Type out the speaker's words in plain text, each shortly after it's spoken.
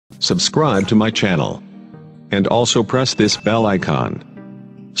subscribe to my channel, and also press this bell icon,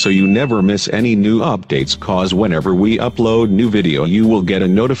 so you never miss any new updates, cause whenever we upload new video you will get a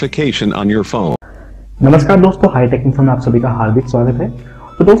notification on your phone. नमस्कार दोस्तों, hi tech info में आप सभी का हार्दिक स्वागत है।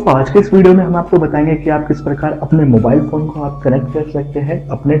 तो दोस्तों आज के इस वीडियो में हम आपको बताएंगे कि आप किस प्रकार अपने मोबाइल फोन को आप कनेक्ट कर सकते हैं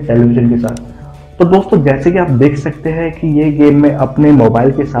अपने टेलीविजन के साथ। तो दोस्तों जैसे कि आप देख सकते हैं कि ये गेम मैं अपने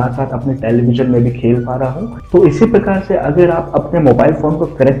मोबाइल के साथ साथ अपने टेलीविजन में भी खेल पा रहा हूँ। तो इसी प्रकार से अगर आप अपने मोबाइल फोन को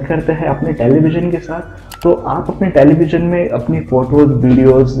कनेक्ट करते हैं अपने टेलीविजन के साथ, तो आप अपने टेलीविजन में अपनी फोटोज,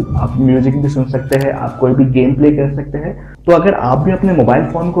 वीडियोस, आप म्यूजिक भी सुन सकते हैं, आप कोई भी गेम प्ले कर सकते हैं। तो अगर आप भी अपने मोबाइल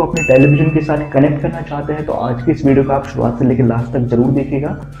फोन को अपने टेलीविजन के साथ कनेक्ट करना चाहते हैं तो आज की इस वीडियो को आप शुरुआत से लेकर लास्ट तक जरूर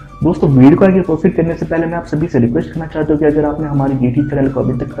देखिएगा। दोस्तों वीडियो को आगे प्रोसीड करने से पहले मैं आप सभी से रिक्वेस्ट करना चाहता हूँ कि अगर आपने हमारे यूट्यूब चैनल को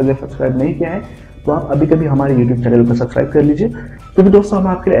अभी तक अगर सब्सक्राइब नहीं किया है तो आप अभी कभी हमारे YouTube चैनल को सब्सक्राइब कर लीजिए, क्योंकि दोस्तों हम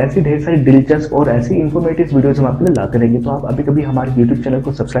आपके लिए ऐसी ढेर सारी दिलचस्प और ऐसी इन्फॉर्मेटिव वीडियोस हम आपके लिए लाते रहेंगे। तो आप अभी कभी हमारे YouTube चैनल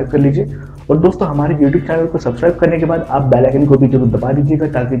को सब्सक्राइब कर लीजिए और दोस्तों हमारे YouTube चैनल को सब्सक्राइब करने के बाद आप बेल आइकन को भी जरूर दबा दीजिएगा,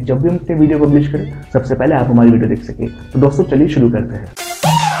 ताकि जब भी हम अपनी वीडियो पब्लिश करें सबसे पहले आप हमारी वीडियो देख सके। तो दोस्तों चलिए शुरू करते हैं।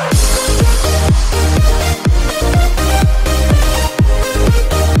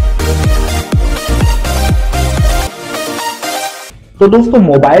 तो दोस्तों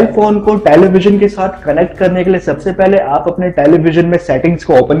मोबाइल फोन को टेलीविजन के साथ कनेक्ट करने के लिए सबसे पहले आप अपने टेलीविजन में सेटिंग्स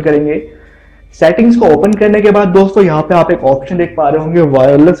को ओपन करेंगे। सेटिंग्स को ओपन करने के बाद दोस्तों यहाँ पे आप एक ऑप्शन देख पा रहे होंगे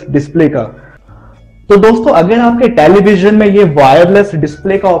वायरलेस डिस्प्ले का। तो दोस्तों अगर आपके टेलीविजन में ये वायरलेस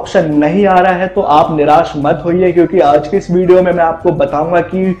डिस्प्ले का ऑप्शन नहीं आ रहा है तो आप निराश मत होइए, क्योंकि आज के इस वीडियो में मैं आपको बताऊंगा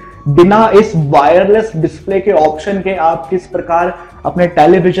कि बिना इस वायरलेस डिस्प्ले के ऑप्शन के आप किस प्रकार अपने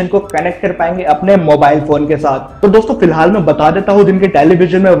टेलीविजन को कनेक्ट कर पाएंगे अपने मोबाइल फोन के साथ। तो दोस्तों फिलहाल मैं बता देता हूं जिनके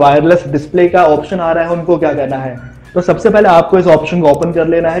टेलीविजन में वायरलेस डिस्प्ले का ऑप्शन आ रहा है उनको क्या करना है। तो सबसे पहले आपको इस ऑप्शन को ओपन कर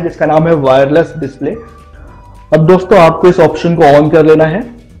लेना है जिसका नाम है वायरलेस डिस्प्ले। अब दोस्तों आपको इस ऑप्शन को ऑन कर लेना है।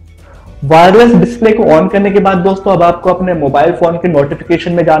 वायरलेस डिस्प्ले को ऑन करने के बाद दोस्तों अब आपको अपने मोबाइल फोन के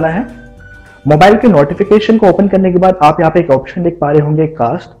नोटिफिकेशन में जाना है। मोबाइल के नोटिफिकेशन को ओपन करने के बाद आप यहाँ पे एक ऑप्शन देख पा रहे होंगे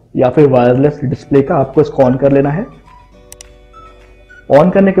कास्ट या फिर वायरलेस डिस्प्ले का, आपको इसको ऑन कर लेना है। ऑन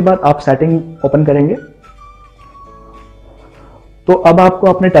करने के बाद आप सेटिंग ओपन करेंगे तो अब आपको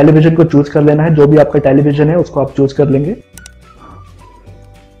अपने टेलीविजन को चूज कर लेना है। जो भी आपका टेलीविजन है उसको आप चूज कर लेंगे।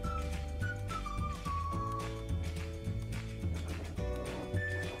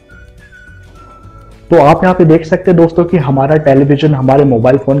 तो आप यहां पे देख सकते हैं दोस्तों कि हमारा टेलीविजन हमारे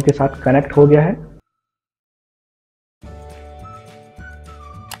मोबाइल फोन के साथ कनेक्ट हो गया है।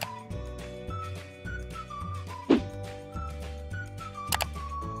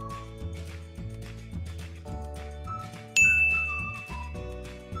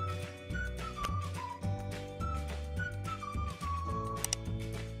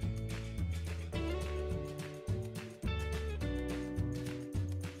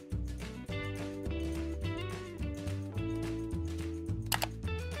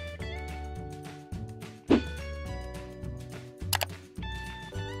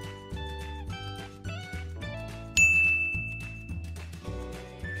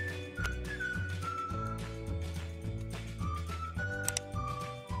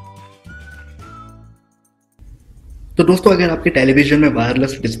 तो दोस्तों अगर आपके टेलीविजन में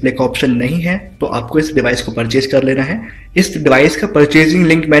वायरलेस डिस्प्ले का ऑप्शन नहीं है तो आपको इस डिवाइस को परचेज कर लेना है। इस डिवाइस का परचेजिंग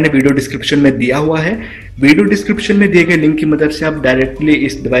लिंक मैंने वीडियो डिस्क्रिप्शन में दिया हुआ है। वीडियो डिस्क्रिप्शन में दिए गए लिंक की मदद से आप डायरेक्टली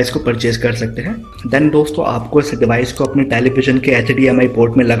इस डिवाइस को परचेज कर सकते हैं। देन दोस्तों आपको इस डिवाइस को अपने टेलीविजन के HDMI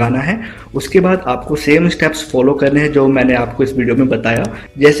पोर्ट में लगाना है। उसके बाद आपको सेम स्टेप्स फॉलो करने हैं जो मैंने आपको इस वीडियो में बताया,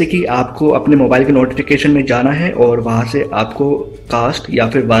 जैसे कि आपको अपने मोबाइल के नोटिफिकेशन में जाना है और वहां से आपको कास्ट या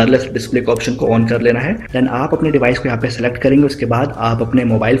फिर वायरलेस डिस्प्ले का ऑप्शन को ऑन कर लेना है। देन आप अपने डिवाइस को यहाँ पे सेलेक्ट करेंगे। उसके बाद आप अपने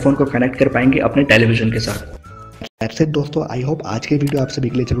मोबाइल फोन को कनेक्ट कर पाएंगे अपने टेलीविजन के साथ। ऐसे दोस्तों आई होप आज के वीडियो आप सभी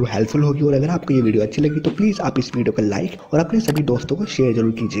के लिए जरूर हेल्पफुल होगी, और अगर आपको ये वीडियो अच्छी लगी तो प्लीज आप इस वीडियो को लाइक और अपने सभी दोस्तों को शेयर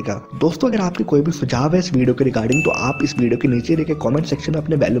जरूर कीजिएगा। दोस्तों अगर आपके कोई भी सुझाव है इस वीडियो के रिगार्डिंग तो आप इस वीडियो के नीचे देखे कमेंट सेक्शन में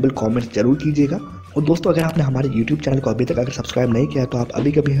अपने वैल्यूएबल कमेंट्स जरूर कीजिएगा। और दोस्तों अगर आपने हमारे यूट्यूब चैनल को अभी तक अगर सब्सक्राइब नहीं किया तो आप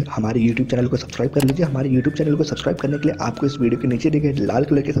अभी कभी हमारे यूट्यूब चैनल को सब्सक्राइब कर लीजिए। हमारे यूट्यूब चैनल को सब्सक्राइब करने के लिए आपको इस वीडियो के नीचे देखे लाल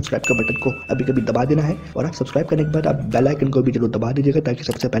कलर के सब्सक्राइब का बटन को अभी कभी दबा देना है, और आप सब्सक्राइब करने के बाद आप बेल आइकन को भी जरूर दबा दीजिएगा ताकि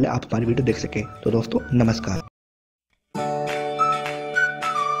सबसे पहले आप हमारी वीडियो देख सकें। तो दोस्तों नमस्कार।